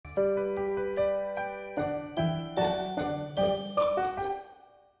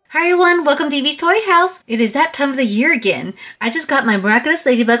Hi everyone, welcome to Evie's Toy House. It is that time of the year again. I just got my Miraculous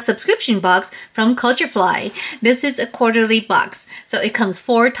Ladybug subscription box from CultureFly. This is a quarterly box, so it comes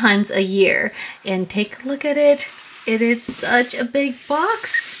 4 times a year. And take a look at it. It is such a big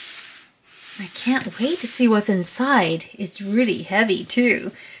box. I can't wait to see what's inside. It's really heavy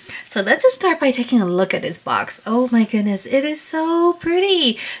too. So let's just start by taking a look at this box. Oh my goodness, it is so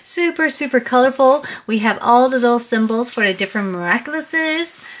pretty. Super colorful. We have all the little symbols for the different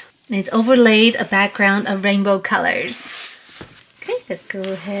Miraculouses. And it's overlaid a background of rainbow colors. Okay, let's go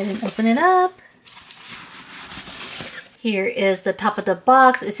ahead and open it up. Here is the top of the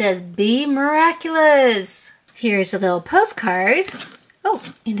box. It says, "Be Miraculous." Here's a little postcard. Oh,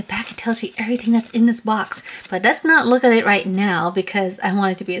 in the back it tells you everything that's in this box. But let's not look at it right now because I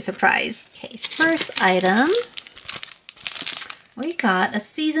want it to be a surprise. Okay, first item. We got a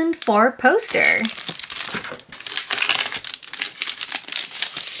Season 4 poster.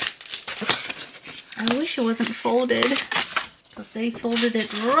 I wish it wasn't folded because they folded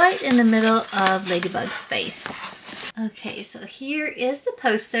it right in the middle of Ladybug's face. Okay, so here is the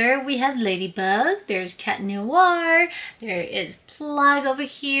poster. We have Ladybug, there's Cat Noir, there is Flag over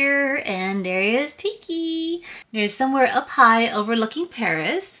here, and there is Tiki. There's Somewhere Up High overlooking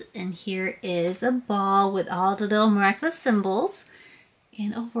Paris, and here is a ball with all the little miraculous symbols.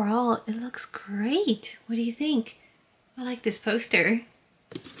 And overall, it looks great. What do you think? I like this poster.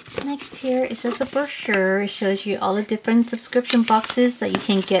 Next here is just a brochure. It shows you all the different subscription boxes that you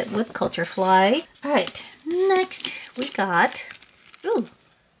can get with CultureFly. Alright, next we got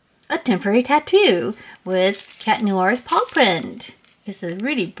a temporary tattoo with Cat Noir's paw print. It's a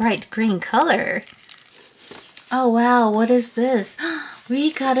really bright green color. Oh wow, what is this?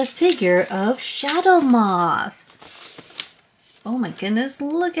 We got a figure of Shadow Moth. Oh my goodness,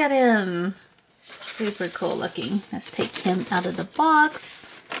 look at him. Super cool looking. Let's take him out of the box.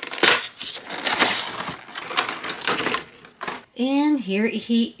 And here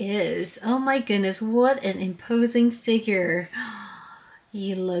he is. Oh my goodness, what an imposing figure.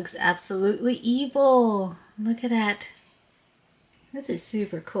 He looks absolutely evil. Look at that. This is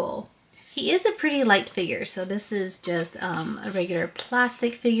super cool. He is a pretty light figure, so this is just a regular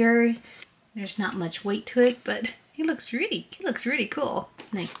plastic figure. There's not much weight to it, but he looks really cool.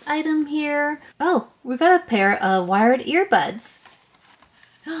 Next item here. Oh, we got a pair of wired earbuds.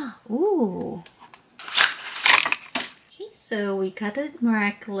 Ooh. Okay, so we got a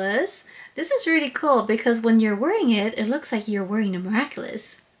Miraculous. This is really cool because when you're wearing it, it looks like you're wearing a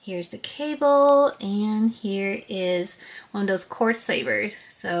Miraculous. Here's the cable, and here is one of those cord savers.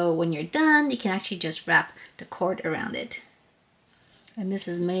 So when you're done, you can actually just wrap the cord around it. And this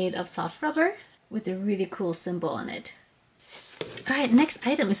is made of soft rubber with a really cool symbol on it. Alright, next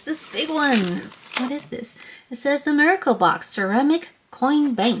item is this big one. What is this? It says the Miracle Box Ceramic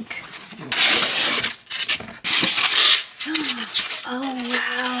Coin Bank. Oh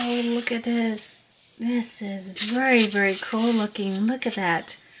wow, look at this. This is very cool looking. Look at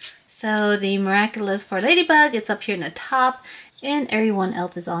that. So the Miraculous for Ladybug, it's up here in the top, and everyone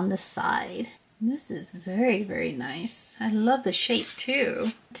else is on the side. This is very nice. I love the shape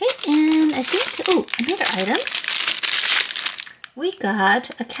too. Okay, and I think, oh, another item. We got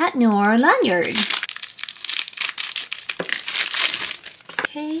a Cat Noir lanyard.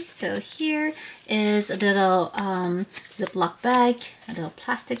 Okay, so here is a little Ziploc bag, a little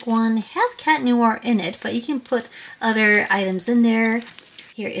plastic one. It has Cat Noir in it, but you can put other items in there.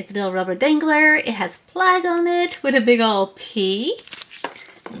 Here is a little rubber dangler. It has Flag on it with a big old P.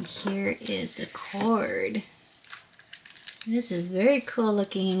 And here is the cord. This is very cool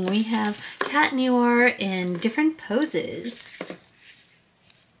looking. We have Cat Noir in different poses.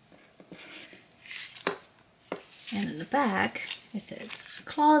 And in the back, it says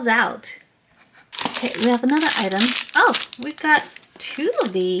claws out. Okay, we have another item. Oh, we got 2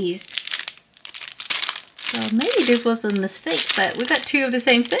 of these. So maybe this was a mistake, but we got 2 of the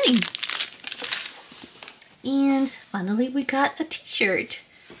same thing. And finally, we got a t-shirt.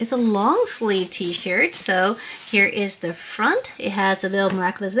 It's a long sleeve t-shirt. So here is the front. It has a little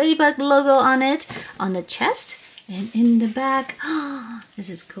Miraculous Ladybug logo on it, on the chest. And in the back, oh, this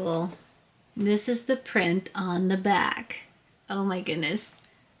is cool. This is the print on the back. Oh my goodness.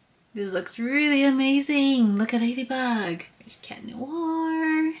 This looks really amazing. Look at Ladybug. There's Cat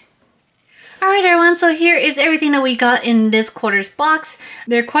Noir. Alright everyone, so here is everything that we got in this quarter's box.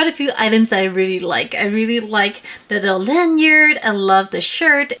 There are quite a few items that I really like. I really like the little lanyard, I love the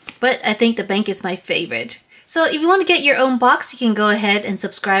shirt, but I think the bank is my favorite. So if you want to get your own box, you can go ahead and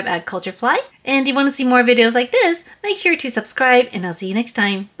subscribe at CultureFly. And if you want to see more videos like this, make sure to subscribe, and I'll see you next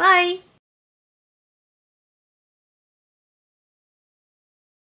time. Bye!